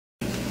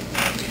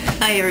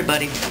Hi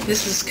everybody.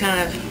 This is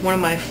kind of one of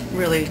my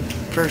really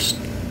first,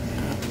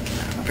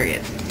 I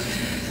forget.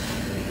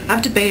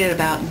 I've debated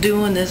about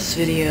doing this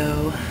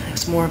video.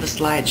 It's more of a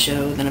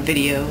slideshow than a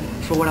video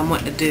for what I'm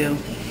wanting to do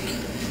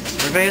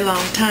for a very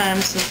long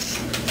time since,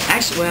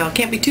 actually, well, it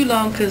can't be too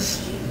long because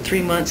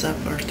 3 months or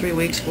 3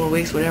 weeks, 4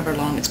 weeks, whatever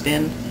long it's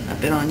been,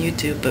 I've been on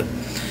YouTube, but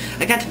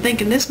I got to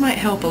thinking this might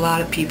help a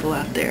lot of people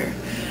out there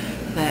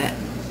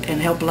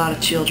and help a lot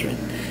of children,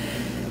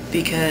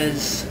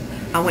 because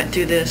I went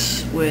through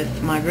this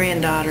with my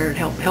granddaughter,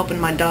 helping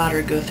my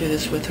daughter go through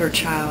this with her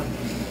child.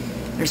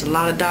 There's a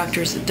lot of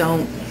doctors that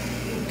don't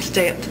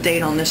stay up to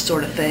date on this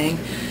sort of thing,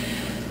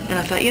 and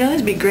I thought, you know, this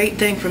would be a great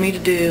thing for me to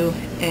do,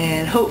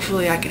 and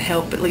hopefully I can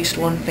help at least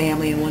one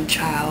family and one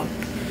child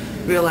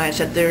realize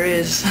that there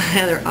is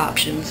other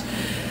options.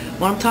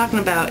 What I'm talking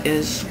about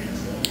is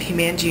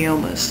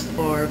hemangiomas,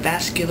 or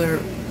vascular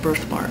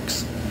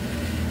birthmarks.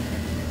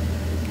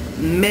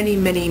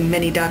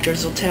 Many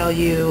doctors will tell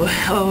you,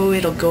 oh,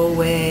 it'll go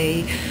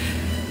away,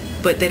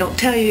 but they don't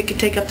tell you it could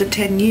take up to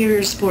 10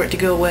 years for it to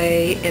go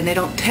away, and they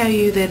don't tell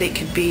you that it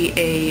could be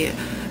a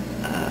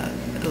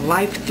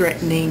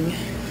life-threatening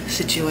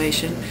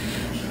situation.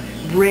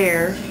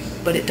 Rare,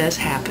 but it does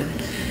happen.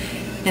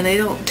 And they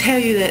don't tell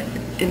you that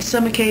in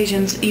some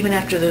occasions, even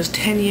after those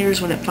 10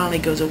 years when it finally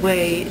goes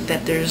away,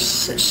 that there's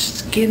such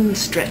skin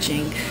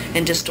stretching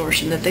and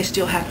distortion that they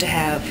still have to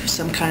have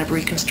some kind of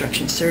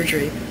reconstruction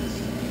surgery.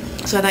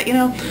 So I thought, you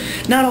know,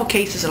 not all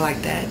cases are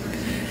like that.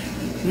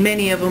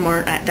 Many of them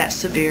aren't that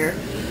severe.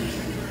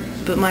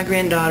 But my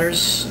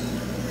granddaughter's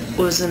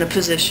was in a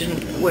position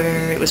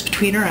where it was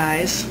between her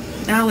eyes.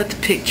 And I'll let the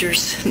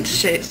pictures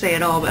say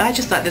it all, but I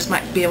just thought this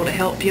might be able to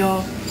help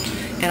y'all.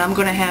 And I'm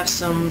going to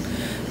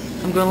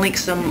link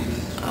some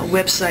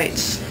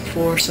websites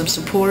for some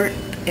support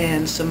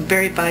and some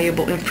very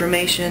valuable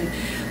information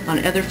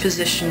on other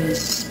physicians,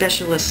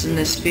 specialists in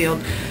this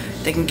field.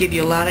 They can give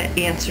you a lot of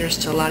answers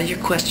to a lot of your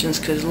questions,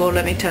 because Lord,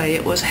 let me tell you,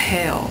 it was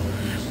hell.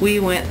 We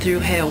went through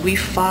hell. We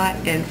fought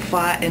and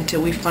fought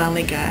until we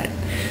finally got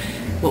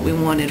what we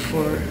wanted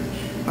for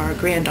our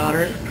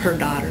granddaughter, her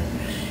daughter.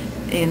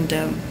 And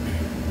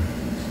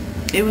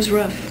it was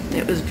rough.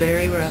 It was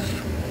very rough.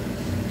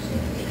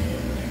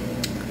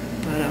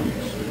 But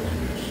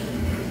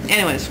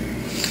anyways,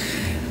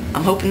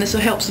 I'm hoping this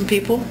will help some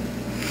people.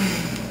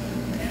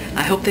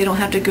 I hope they don't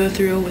have to go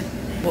through with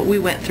what we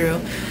went through.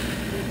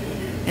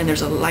 And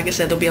there's like I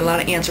said, there'll be a lot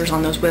of answers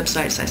on those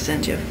websites I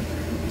send you.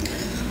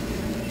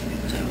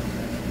 So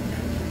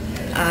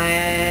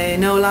I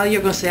know a lot of you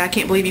are going to say, I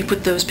can't believe you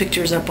put those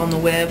pictures up on the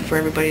web for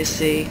everybody to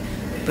see.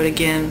 But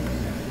again,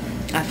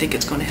 I think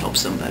it's going to help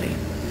somebody.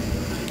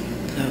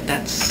 So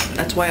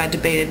that's why I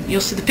debated. You'll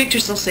see the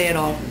pictures, they'll say it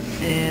all.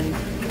 And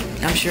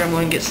I'm sure I'm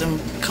going to get some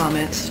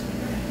comments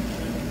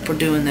for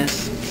doing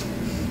this.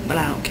 But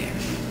I don't care.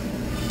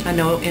 I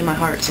know in my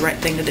heart it's the right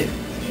thing to do.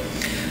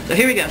 So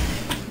here we go.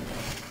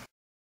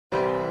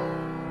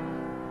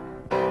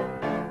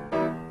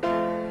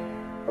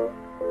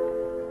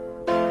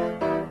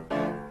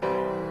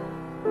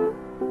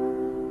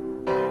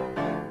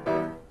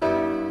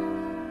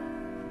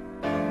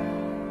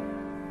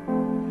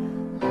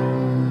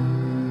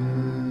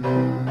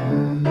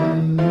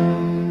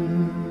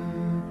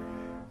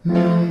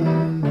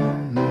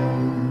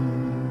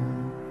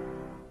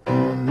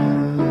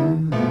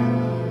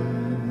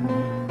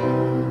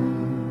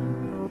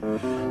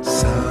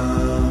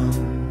 Sometimes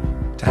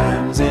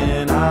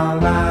in our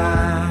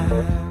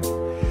life,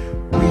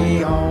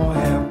 we all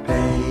have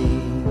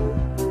pain,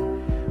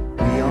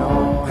 we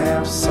all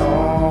have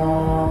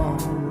sorrow,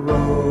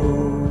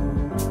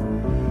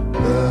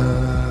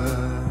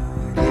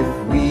 but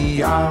if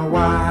we are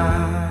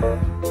wise,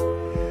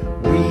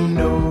 we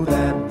know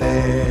that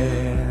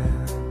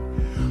there's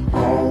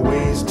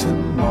always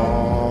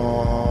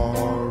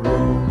tomorrow.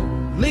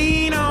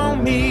 Lean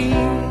on me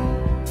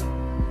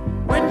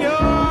when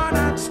you're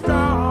not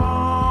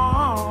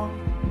strong.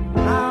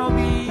 I'll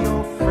be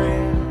your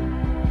friend.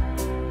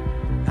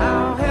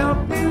 I'll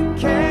help you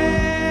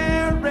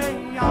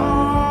carry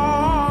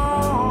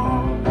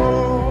on.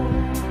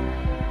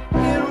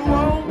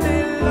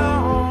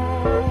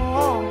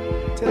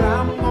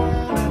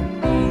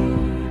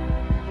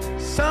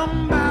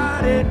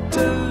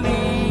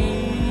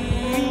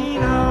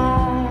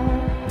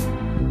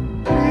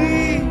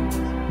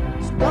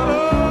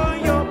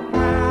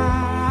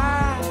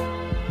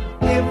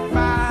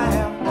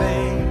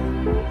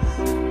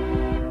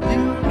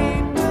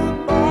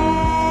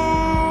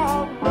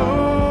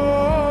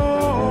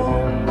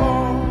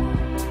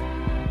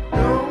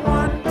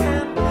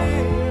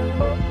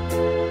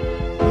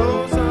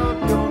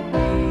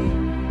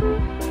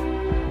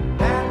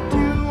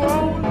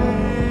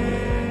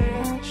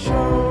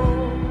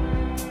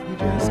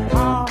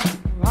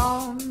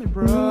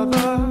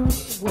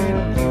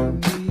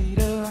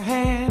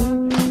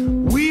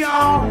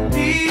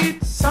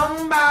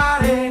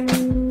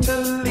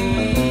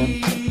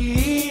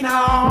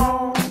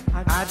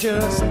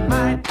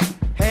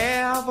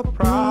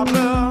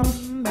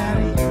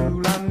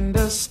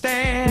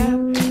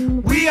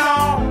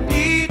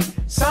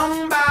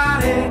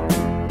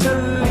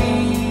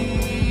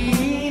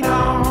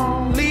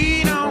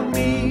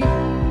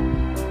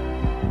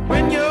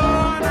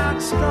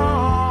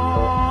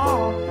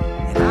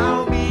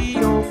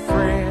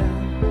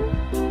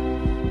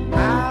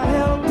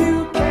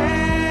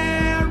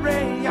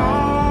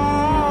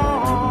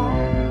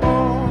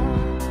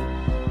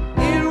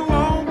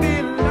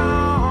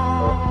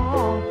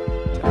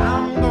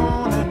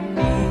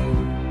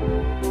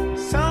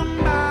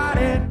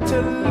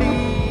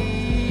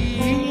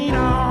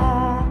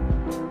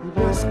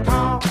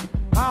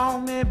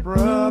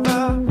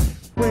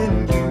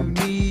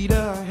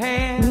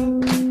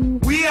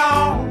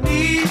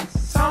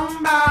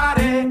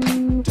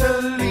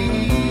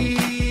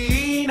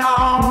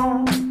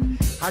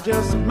 I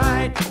just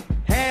might